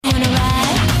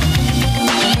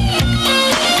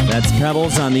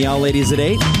Rebels on the All Ladies at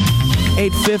 8.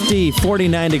 8:50,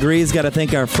 49 degrees. Got to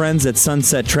thank our friends at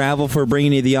Sunset Travel for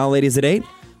bringing you the All Ladies at 8.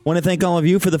 Want to thank all of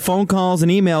you for the phone calls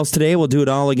and emails today. We'll do it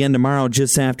all again tomorrow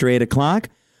just after 8 o'clock.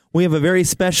 We have a very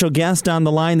special guest on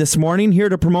the line this morning here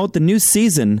to promote the new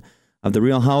season of The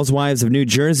Real Housewives of New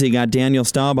Jersey. Got Danielle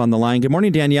Staub on the line. Good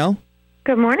morning, Danielle.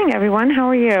 Good morning, everyone. How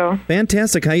are you?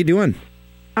 Fantastic. How you doing?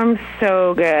 I'm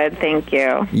so good, thank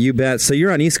you. You bet. So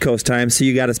you're on East Coast time, so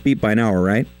you got us beat by an hour,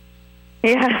 right?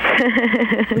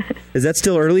 Yes. Is that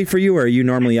still early for you, or are you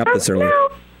normally up this early? No,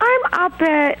 I'm up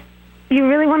at, you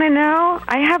really want to know?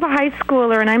 I have a high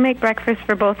schooler, and I make breakfast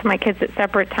for both of my kids at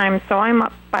separate times, so I'm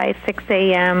up by 6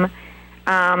 a.m.,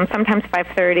 sometimes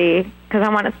 5:30, because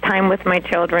I want time with my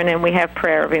children, and we have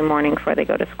prayer every morning before they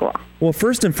go to school. Well,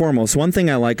 first and foremost, one thing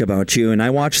I like about you, and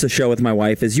I watch the show with my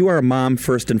wife, is you are a mom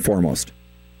first and foremost.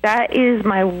 That is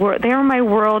my world. They are my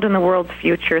world and the world's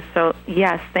future. So,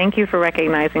 yes, thank you for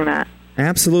recognizing that.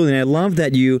 Absolutely. And I love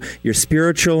that you're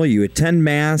spiritual, you attend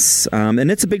Mass, and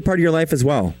it's a big part of your life as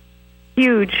well.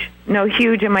 Huge. No,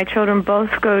 huge. And my children both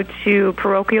go to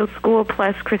parochial school,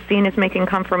 plus Christine is making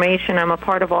confirmation. I'm a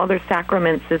part of all their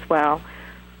sacraments as well.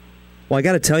 Well, I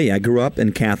got to tell you, I grew up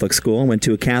in Catholic school, went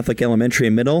to a Catholic elementary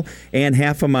and middle, and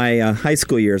half of my high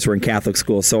school years were in Catholic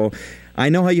school. So I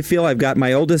know how you feel. I've got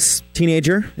my oldest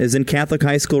teenager is in Catholic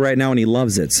high school right now, and he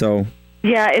loves it. So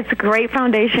yeah, it's a great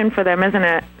foundation for them, isn't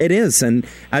it? It is. And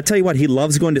I tell you what, he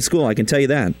loves going to school. I can tell you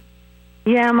that.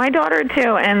 Yeah, my daughter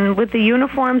too. And with the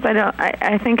uniforms,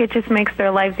 I think it just makes their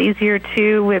lives easier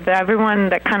too. With everyone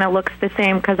that kind of looks the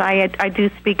same, because I do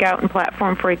speak out and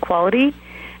platform for equality,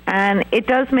 and it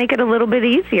does make it a little bit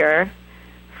easier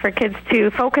for kids to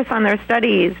focus on their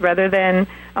studies rather than,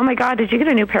 oh my God, did you get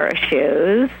a new pair of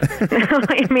shoes?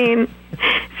 I mean,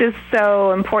 it's just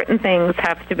so important things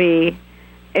have to be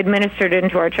administered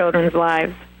into our children's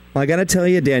lives. Well, I got to tell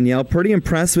you, Danielle, pretty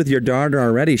impressed with your daughter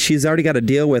already. She's already got a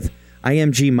deal with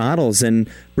IMG Models, and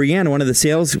Brianne, one of the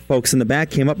sales folks in the back,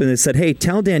 came up and they said, hey,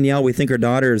 tell Danielle we think her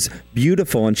daughter's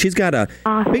beautiful, and she's got a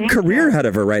big career ahead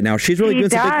of her right now. She's really doing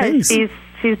some big things.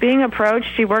 She's being approached.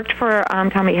 She worked for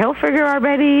Tommy Hilfiger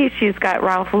already. She's got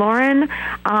Ralph Lauren,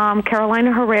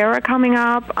 Carolina Herrera coming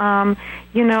up. I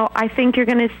think you're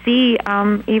going to see,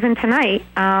 even tonight,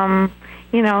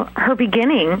 her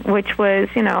beginning, which was,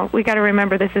 we got to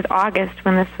remember this is August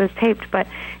when this was taped, but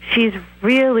she's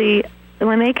really,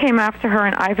 when they came after her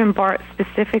and Ivan Bart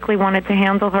specifically wanted to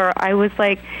handle her, I was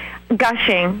like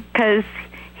gushing, because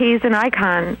he's an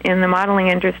icon in the modeling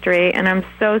industry, and I'm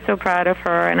so, so proud of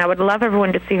her. And I would love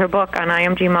everyone to see her book on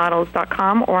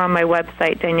imgmodels.com or on my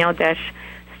website,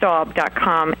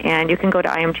 Danielle-Staub.com. And you can go to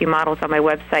IMG Models on my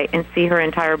website and see her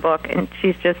entire book. And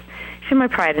she's my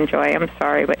pride and joy. I'm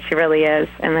sorry, but she really is.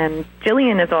 And then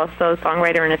Jillian is also a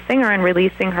songwriter and a singer and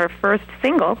releasing her first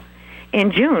single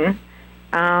in June.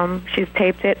 She's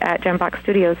taped it at Gembox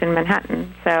Studios in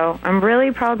Manhattan. So I'm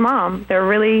really proud mom. They're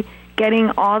really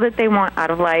getting all that they want out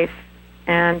of life,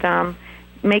 and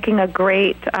making a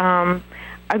great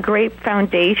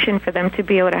foundation for them to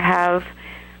be able to have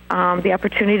the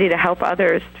opportunity to help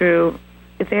others through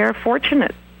their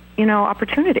fortunate,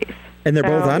 opportunities. And they're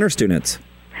both honor students.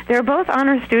 They're both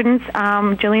honor students.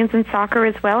 Jillian's in soccer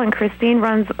as well, and Christine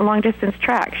runs long-distance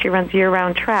track. She runs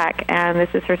year-round track, and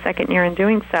this is her second year in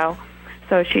doing so.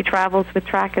 So she travels with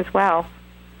track as well.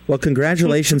 Well,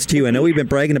 congratulations to you. I know we've been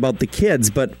bragging about the kids,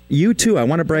 but you too. I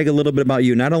want to brag a little bit about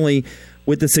you, not only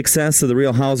with the success of The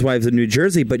Real Housewives of New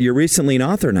Jersey, but you're recently an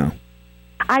author now.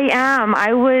 I am.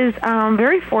 I was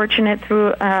very fortunate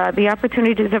through the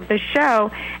opportunities of the show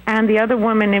and the other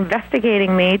woman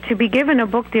investigating me to be given a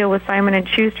book deal with Simon &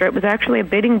 Schuster. It was actually a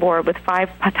bidding board with 5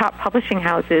 top publishing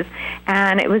houses,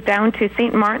 and it was down to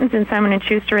St. Martin's and Simon &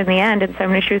 Schuster in the end, and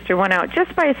Simon & Schuster won out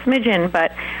just by a smidgen,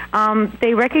 but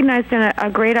they recognized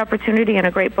a great opportunity and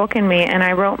a great book in me, and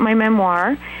I wrote my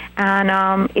memoir,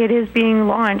 and it is being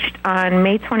launched on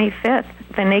May 25th,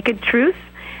 The Naked Truth.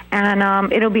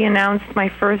 And it'll be announced. My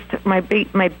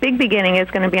big beginning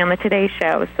is going to be on the Today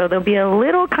Show. So there'll be a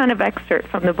little kind of excerpt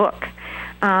from the book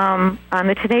on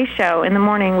the Today Show in the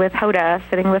morning with Hoda,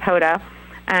 sitting with Hoda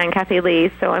and Kathy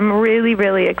Lee. So I'm really,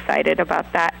 really excited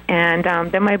about that. And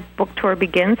then my book tour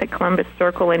begins at Columbus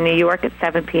Circle in New York at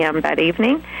 7 p.m. that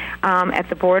evening at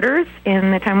the Borders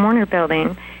in the Time Warner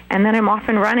Building. And then I'm off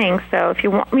and running, so if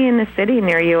you want me in the city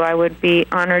near you, I would be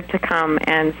honored to come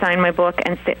and sign my book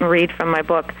and sit and read from my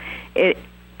book.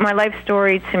 My life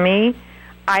story, to me,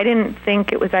 I didn't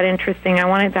think it was that interesting. I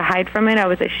wanted to hide from it. I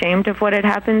was ashamed of what had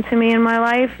happened to me in my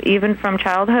life, even from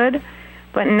childhood.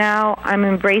 But now I'm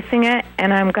embracing it,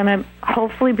 and I'm going to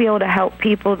hopefully be able to help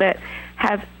people that have